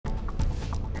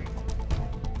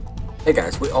Hey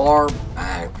guys, we are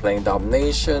back playing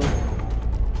Domination.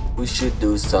 We should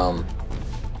do some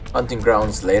hunting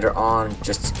grounds later on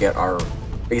just to get our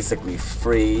basically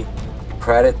free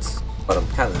credits, but I'm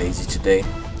kind of lazy today.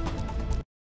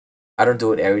 I don't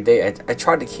do it every day. I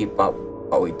try to keep up,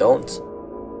 but we don't.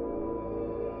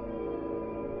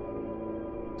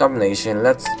 Domination,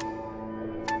 let's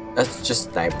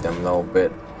just snipe them a little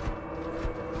bit.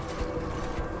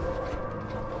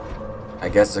 I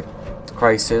guess the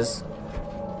crisis.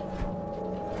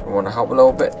 You want to help a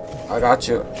little bit? I got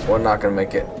you. We're not gonna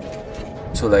make it.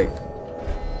 Too late.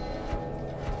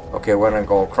 Okay, we're gonna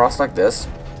go across like this.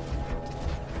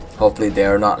 Hopefully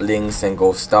they're not links and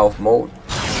go stealth mode.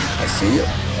 I see you.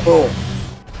 Boom.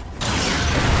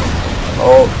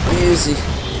 Oh, easy.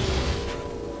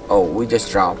 Oh, we just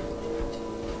dropped.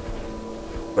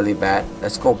 Really bad.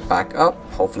 Let's go back up.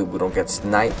 Hopefully we don't get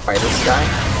sniped by this guy.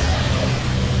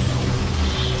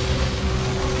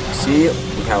 See,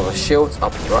 we have a shield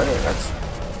up and running. Let's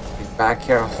get back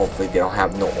here. Hopefully they don't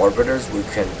have no orbiters. We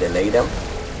can delay them.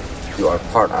 Do our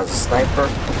part as a sniper.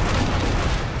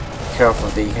 Careful,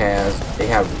 they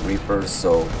have reapers,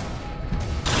 so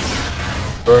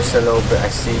burst a little bit. I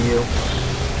see you.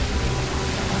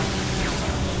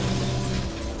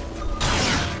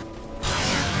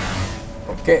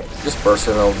 Okay, just burst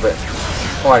a little bit.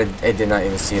 Oh, I did not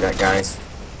even see that, guys.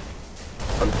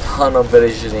 A ton of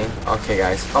visioning. Okay,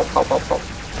 guys, help.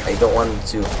 I don't want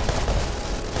to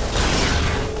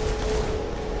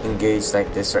engage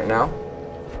like this right now.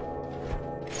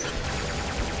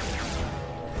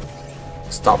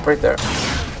 Stop right there.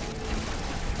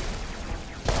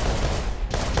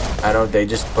 I know they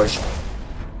just push.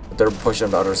 They're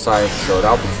pushing the other side, so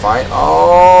that'll be fine.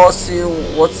 Oh, see you.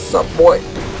 What's up, boy?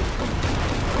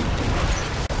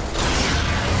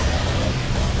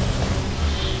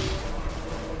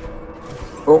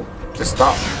 Boom. Just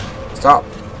stop. Stop.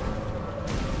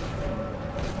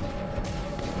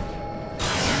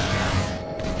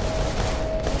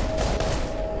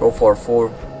 Go for a full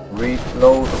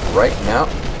reload right now.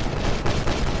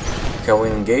 Can we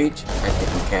engage? I think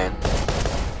we can.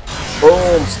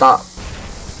 Boom. Stop.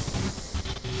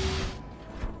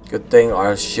 Good thing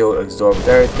our shield absorbed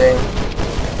everything.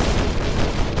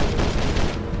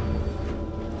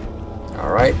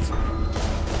 Alright.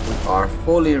 We are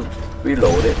fully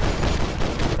reloaded.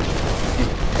 He's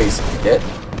basically dead.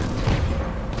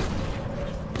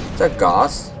 Is that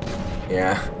gauze?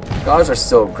 Yeah. Gauze are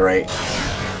so great.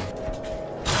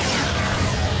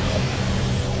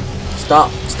 Stop.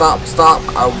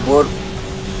 I would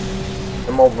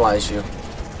immobilize you.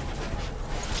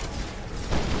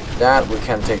 That we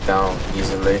can take down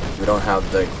easily. We don't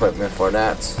have the equipment for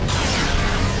that.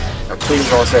 And please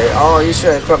don't say, oh, you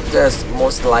should equip this.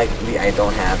 Most likely I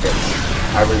don't have it.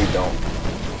 I really don't.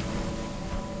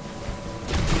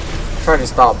 Try to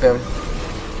stop him.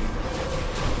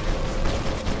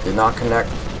 Did not connect.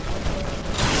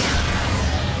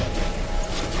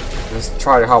 Let's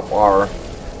try to help our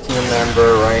team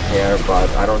member right here, but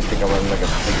I don't think I'm gonna make a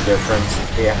big difference.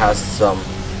 He has some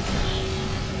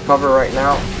cover right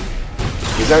now.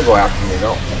 He's gonna go after me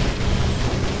though.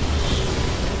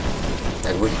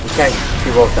 And we can't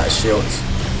keep up that shield.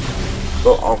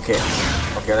 Go, okay,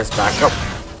 let's back up.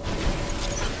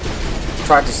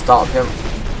 Try to stop him.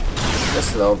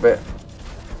 Just a little bit.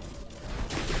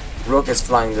 Rook is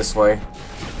flying this way.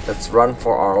 Let's run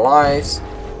for our lives.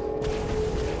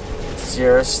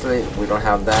 Seriously, we don't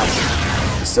have that.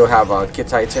 We still have a Kid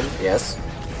Titan, yes.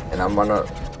 And I'm gonna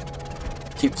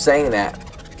keep saying that.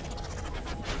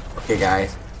 Okay,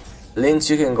 guys. Links,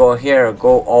 you can go here.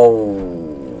 Go.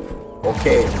 Oh.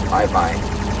 Okay. Bye.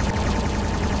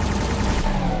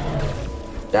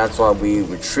 That's why we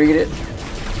retreated.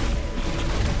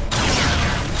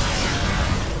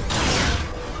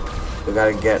 We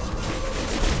gotta get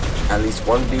at least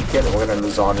one beacon. We're gonna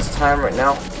lose all this time right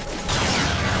now.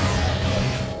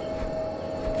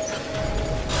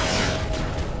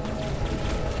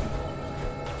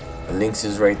 The Lynx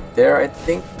is right there, I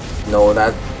think. No,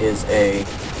 that is a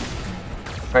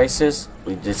crisis.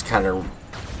 We just kind of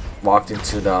walked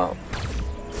into the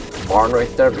barn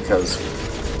right there because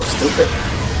we're stupid.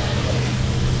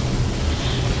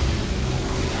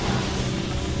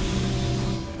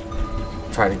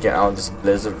 Trying to get out of this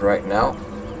blizzard right now.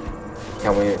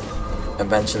 Can we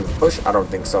eventually push? I don't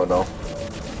think so though.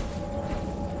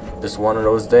 Just one of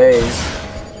those days.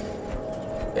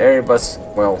 Everybody's,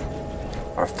 well,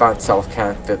 our fat self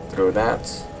can't fit through that.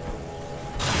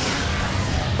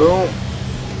 Boom.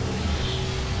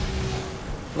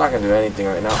 I'm not gonna do anything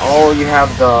right now. Oh, you have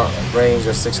the range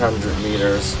of 600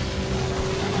 meters.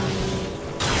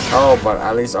 Oh, but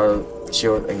at least our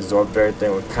shield absorbed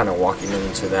everything. We're kind of walking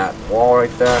into that wall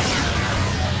right there.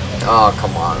 Oh,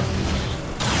 come on.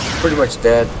 Pretty much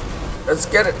dead. Let's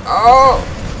get it. Oh!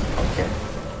 Okay.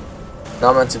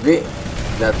 Not meant to be.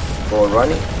 Let's go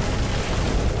running.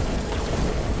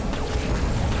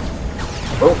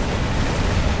 Oh.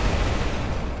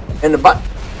 In the butt.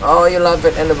 Oh, you love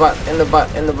it. In the butt. In the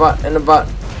butt. In the butt. In the butt.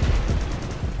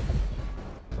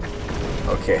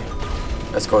 Okay.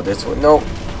 Let's go this way. Nope.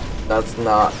 That's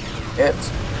not it.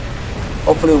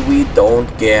 Hopefully we don't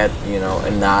get, you know,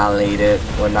 annihilated.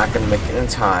 We're not gonna make it in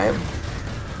time.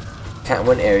 Can't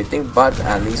win everything, but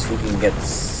at least we can get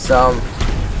some.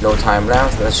 No time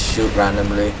left. Let's shoot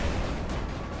randomly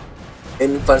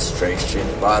in frustration,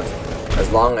 but as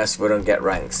long as we don't get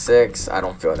rank 6, I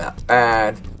don't feel that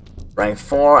bad. Rank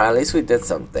 4, at least we did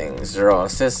something. 0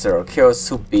 assists, 0 kills,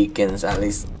 2 beacons. At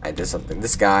least I did something.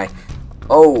 This guy,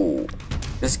 oh,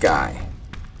 this guy,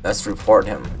 let's report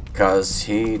him because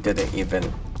he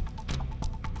didn't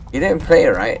play,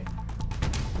 right?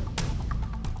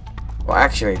 Well,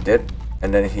 actually he did,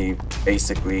 and then he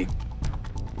basically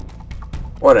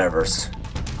whatevers.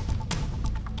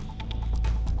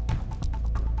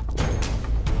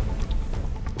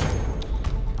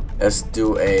 Let's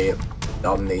do a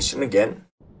domination again.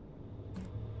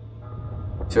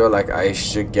 Feel like I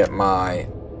should get my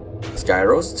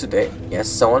Skyros today. Yes,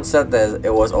 someone said that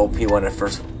it was OP when it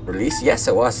first released. Yes,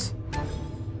 it was.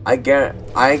 I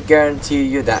guarantee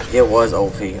you that it was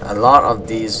OP. A lot of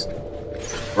these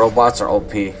robots are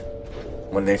OP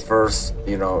when they first,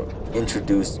 you know,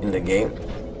 introduced in the game.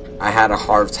 I had a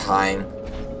hard time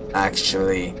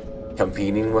actually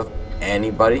competing with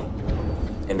anybody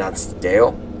in that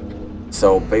scale.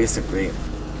 So basically,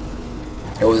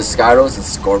 it was a Skyros and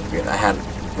Scorpion I had a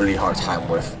really hard time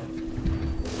with.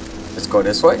 Let's go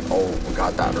this way. Oh, we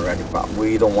got that already, but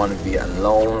we don't want to be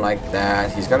alone like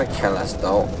that. He's gonna kill us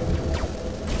though.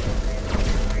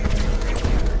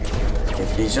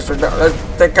 If he's just right there,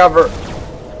 let's take cover.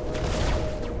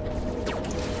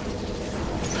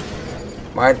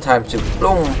 My time to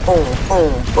boom, boom,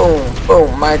 boom, boom,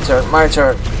 boom. My turn, my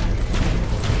turn.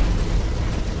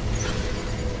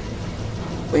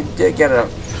 We did get a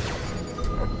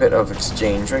bit of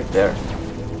exchange right there.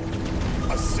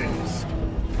 Assist.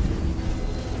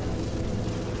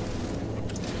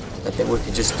 I think we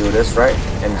could just do this, right?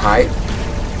 And hide.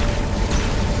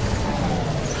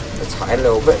 Let's hide a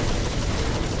little bit.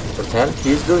 Pretend.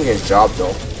 He's doing his job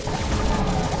though.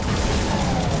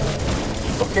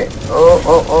 Okay.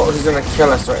 Oh, he's gonna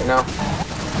kill us right now.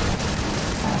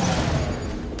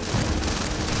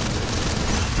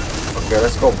 Okay,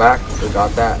 let's go back. We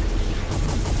got that.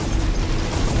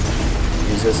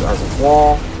 Use this as a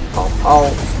wall. Pump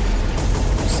out.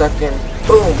 Second.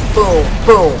 Boom, boom,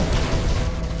 boom.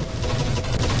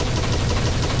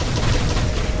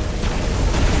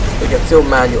 They get still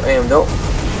manual aim though.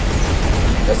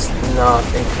 Let's not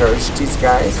encourage these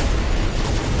guys.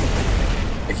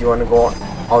 If you want to go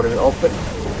out in the open,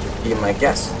 be my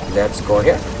guest. Let's go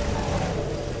here.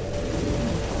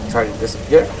 Try to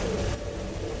disappear.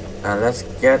 And let's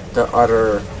get the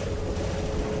other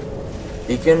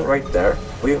beacon right there.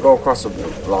 We can go across the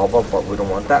lava, but we don't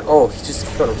want that. Oh, he just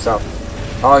killed himself.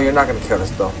 Oh, you're not gonna kill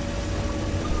us though.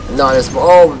 Not as well.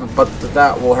 Oh, but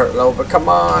that will hurt a little bit. Come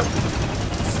on.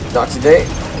 Not today.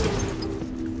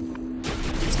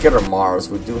 Let's get our Mars.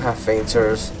 We do have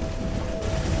fainters.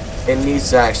 It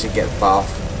needs to actually get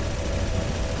buffed.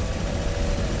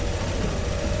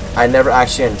 I never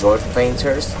actually enjoyed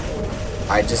fainters.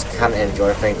 I just kind of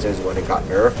enjoy fainters when it got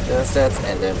nerfed in a sense,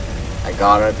 and then I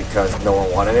got it because no one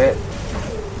wanted it,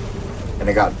 and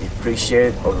it got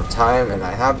depreciated over time, and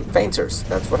I have fainters.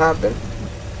 That's what happened.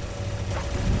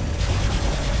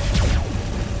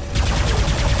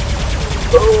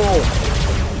 Boom!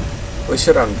 We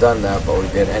should have done that, but we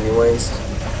did anyways.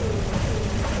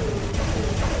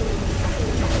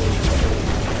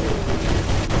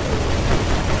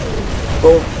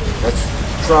 Boom! Let's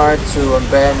try to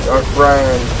avenge our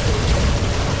friend.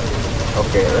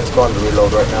 Okay, let's go on the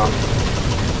reload right now.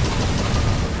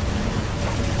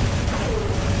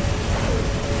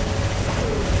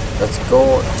 Let's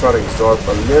go try to absorb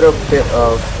a little bit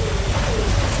of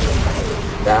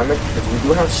damage because we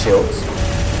do have shields.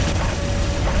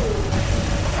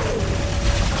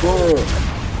 Boom!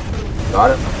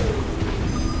 Got it.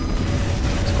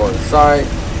 Let's go inside.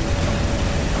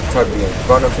 Try to be in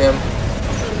front of him.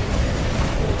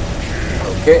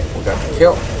 Okay, we got the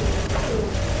kill.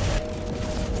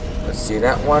 Let's see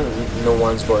that one. No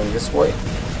one's going this way.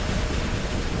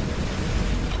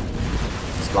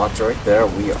 This launcher right there.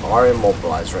 We are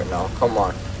immobilized right now. Come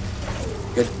on.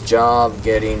 Good job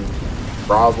getting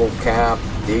Bravo cap,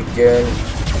 Deacon.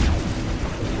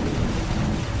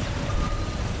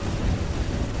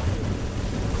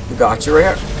 We got you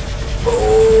right here.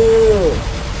 Boom!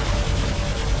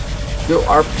 You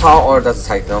are power. Oh, that's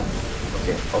tight now.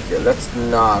 Okay, okay, let's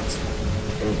not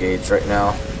engage right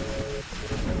now.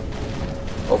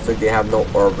 Hopefully they have no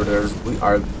orbiters. We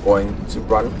are going to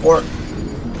run for it.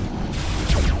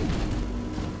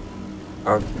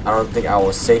 I don't think I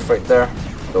was safe right there.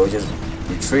 So we just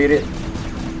retreated.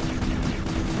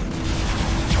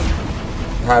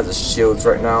 Has the shields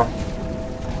right now.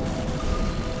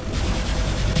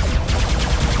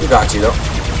 We got you though.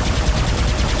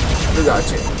 We got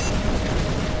you.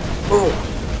 Boom.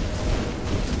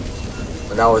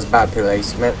 And that was bad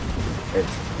placement. It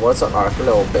was an arc a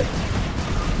little bit.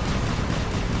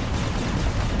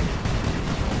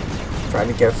 Trying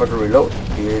to get for the reload.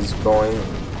 He is going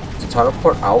to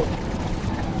teleport out.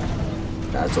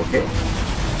 That's okay.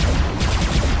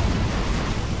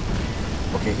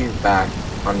 Okay, he's back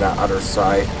on that other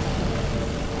side.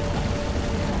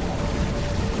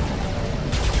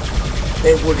 I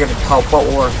think we're gonna help out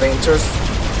with our fainters.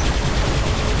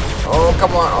 Oh,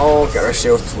 come on. Oh, get our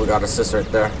shields. We got assist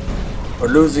right there. We're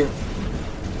losing.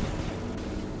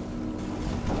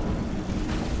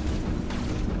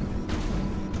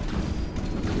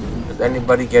 Is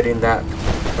anybody getting that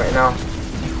right now?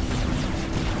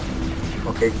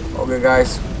 Okay, okay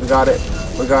guys. We got it.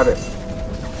 We got it.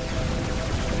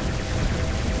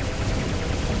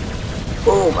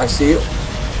 Boom, I see you.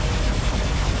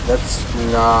 Let's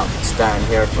not stand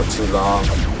here for too long.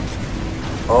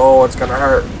 Oh, it's gonna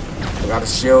hurt. We got the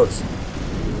shields.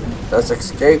 Let's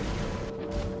escape.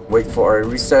 Wait for a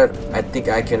reset. I think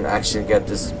I can actually get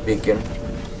this beacon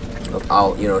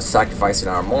without, you know, sacrificing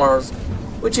our Mars,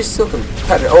 which is still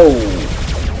competitive. Oh!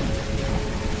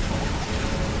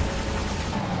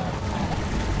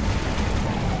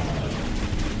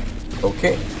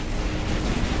 Okay.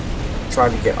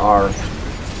 Trying to get our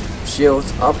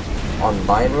shields up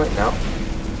online right now.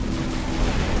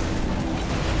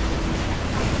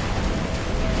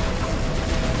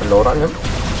 Load on him.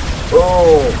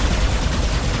 Oh!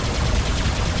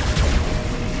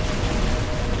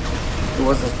 He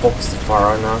wasn't focused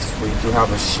far on us. We do have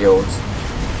a shield.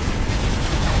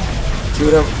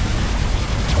 Shoot him.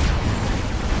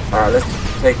 Alright,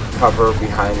 let's take cover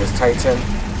behind this Titan.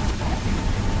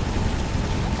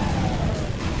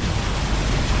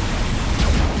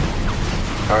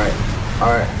 Alright,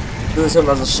 alright. Use him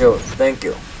as a shield. Thank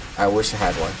you. I wish I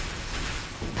had one.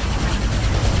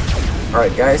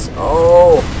 Alright guys.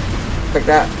 Oh! Take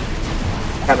that.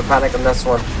 Kinda panic on this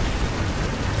one.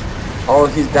 Oh,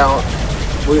 he's down.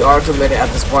 We are committed at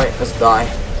this point. Let's die.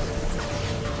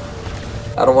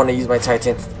 I don't want to use my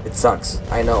Titan. It sucks.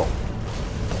 I know.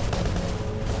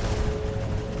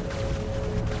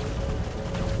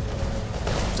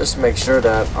 Just make sure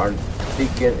that our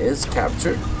beacon is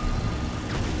captured.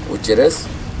 Which it is.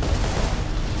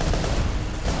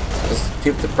 Just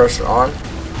keep the pressure on.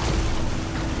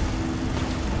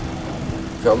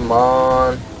 Come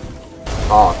on.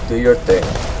 Oh, do your thing.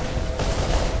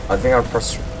 I think I'll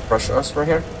pressure us right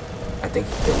here. I think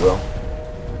it will.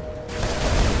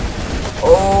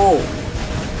 Oh!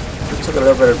 We took a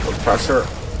little bit of pressure.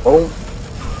 Oh!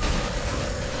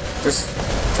 Just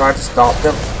try to stop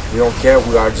them. We don't care.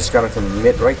 We are just gonna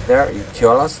commit right there. You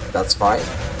kill us. That's fine.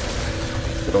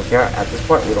 We don't care. At this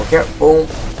point, we don't care. Boom!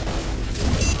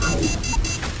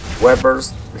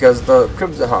 Webbers. Because the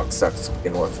Crimson Hawk sucks to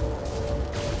begin with.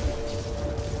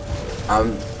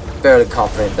 I'm fairly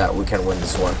confident that we can win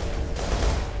this one.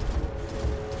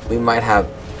 We might have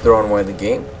thrown away the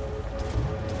game.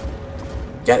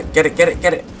 Get it, get it, get it,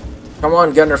 get it. Come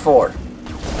on, Gunner 4.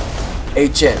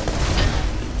 HN.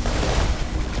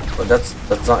 But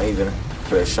that's not even a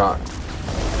clear shot.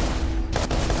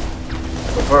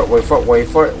 Wait for it, wait for it, wait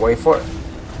for it, wait for it.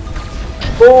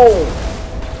 Boom!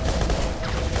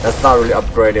 That's not really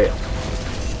upgraded.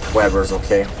 Webbers,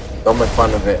 okay. Don't make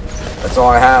fun of it. That's all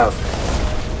I have.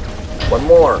 One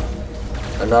more.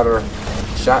 Another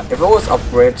shot. If it was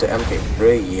upgraded to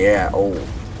MK3, yeah. Oh,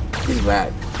 he's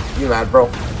mad. You mad, bro?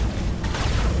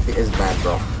 He is mad,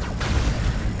 bro.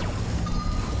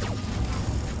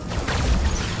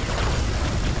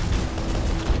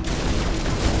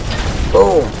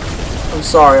 Boom. I'm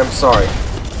sorry, I'm sorry.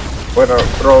 We're gonna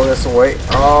throw this away.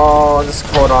 Oh, just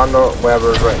hold on to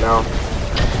Webbers right now.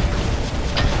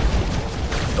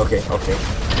 Okay, okay.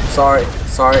 Sorry,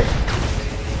 sorry.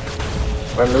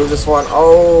 We're gonna lose this one.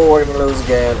 Oh, we're gonna lose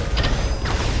again.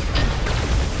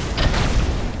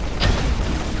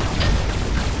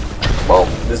 Well,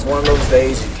 this is one of those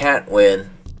days you can't win.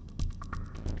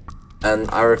 and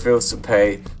I refuse to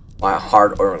pay my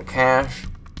hard-earned cash.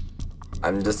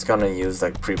 I'm just gonna use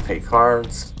like prepaid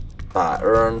cards that I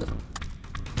earned.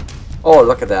 Oh,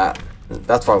 look at that.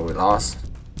 That's why we lost.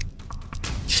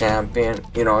 Champion.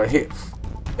 You know,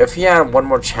 if he had one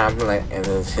more champion like in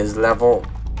his level,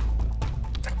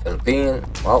 Philippine,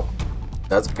 well,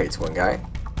 that's a pay-to-win guy.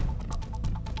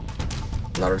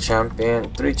 Another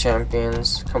champion, 3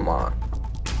 champions, come on.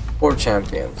 4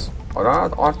 champions. Are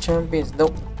there all champions?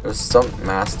 Nope, there's some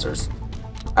masters.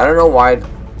 I don't know why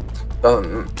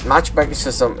the matchmaking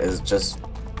system is just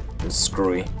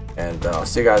screwy. And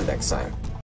see you guys next time.